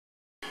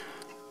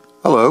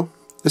Hello,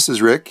 this is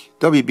Rick,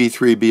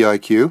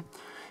 WB3BIQ,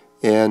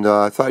 and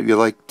I thought you'd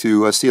like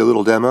to see a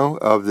little demo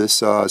of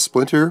this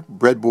Splinter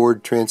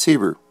Breadboard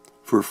Transceiver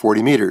for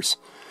 40 meters.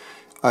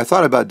 I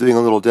thought about doing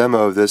a little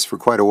demo of this for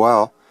quite a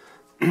while,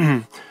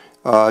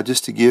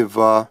 just to give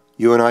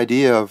you an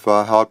idea of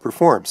how it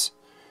performs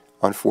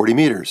on 40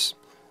 meters.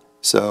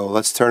 So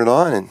let's turn it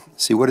on and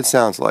see what it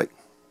sounds like.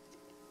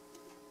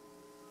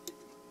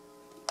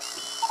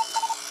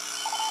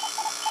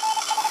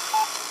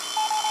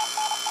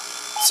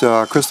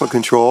 It's crystal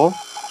control.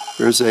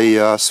 There's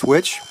a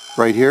switch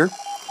right here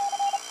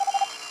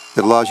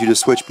that allows you to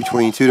switch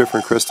between two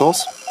different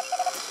crystals,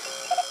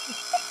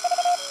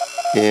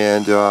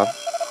 and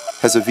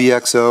has a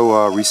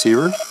VXO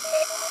receiver.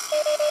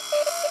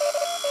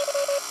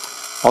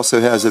 Also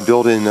has a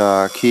built-in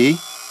key,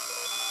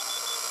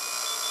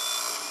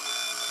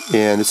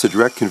 and it's a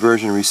direct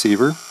conversion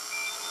receiver.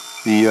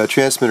 The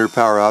transmitter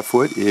power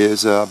output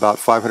is about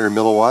 500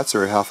 milliwatts,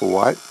 or half a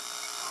watt.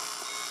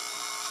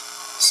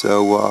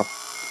 So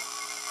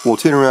we'll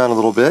tune around a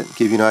little bit,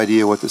 give you an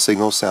idea what the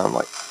signals sound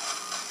like.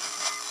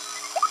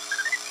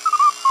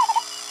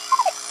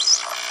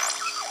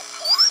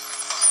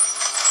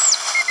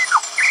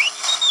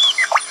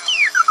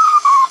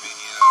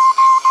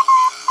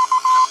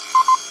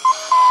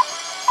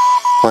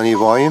 Plenty of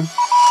volume.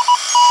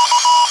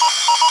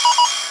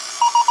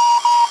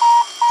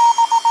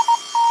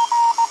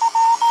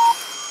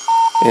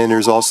 And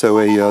there's also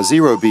a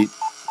 0 beat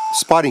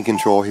spotting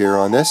control here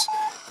on this.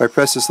 If I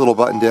press this little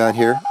button down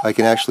here, I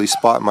can actually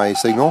spot my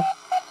signal.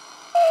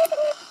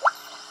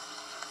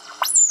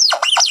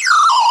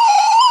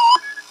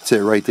 That's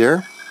it right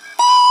there.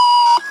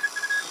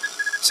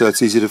 So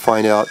it's easy to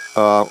find out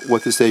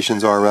what the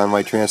stations are around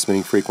my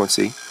transmitting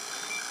frequency.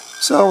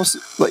 So I'll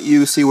let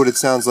you see what it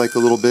sounds like a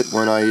little bit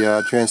when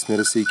I transmit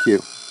a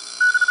CQ.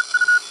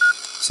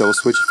 So we'll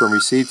switch it from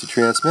receive to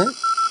transmit.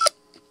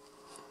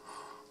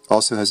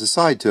 Also has a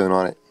side tone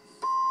on it.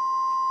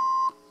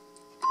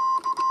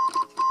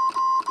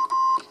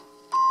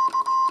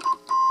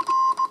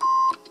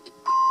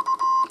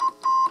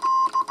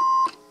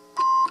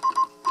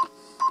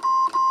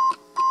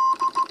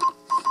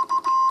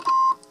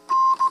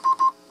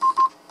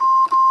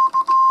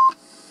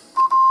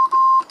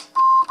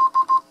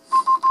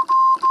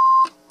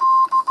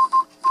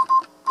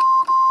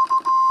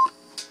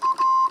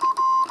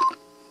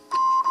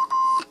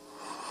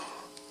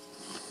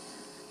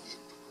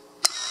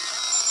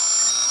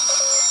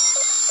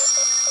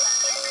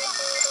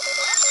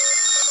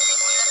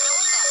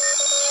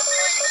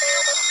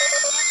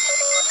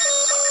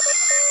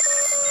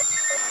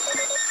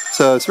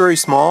 So it's very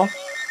small,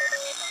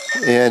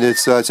 and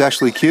it's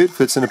actually cute.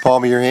 Fits in the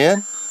palm of your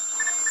hand.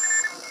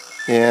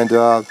 And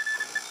the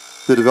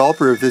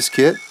developer of this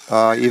kit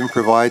even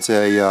provides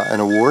an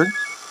award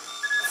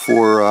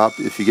for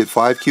if you get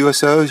 5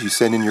 QSOs, you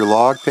send in your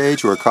log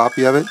page or a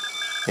copy of it,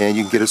 and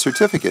you can get a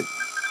certificate.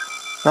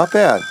 Not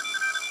bad.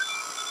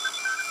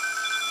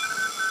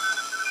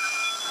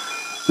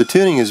 The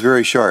tuning is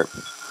very sharp.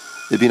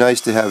 It'd be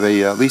nice to have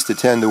at least a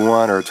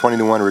 10-to-1 or a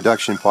 20-to-1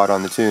 reduction pot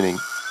on the tuning.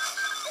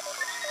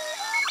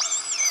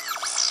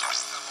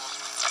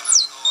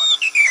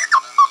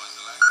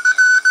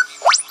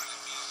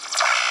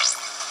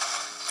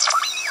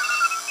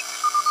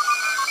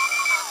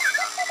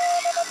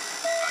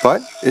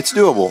 But it's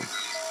doable.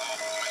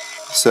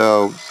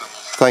 So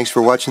thanks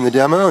for watching the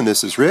demo, and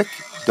this is Rick,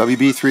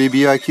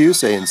 WB3BIQ,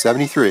 saying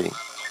 73.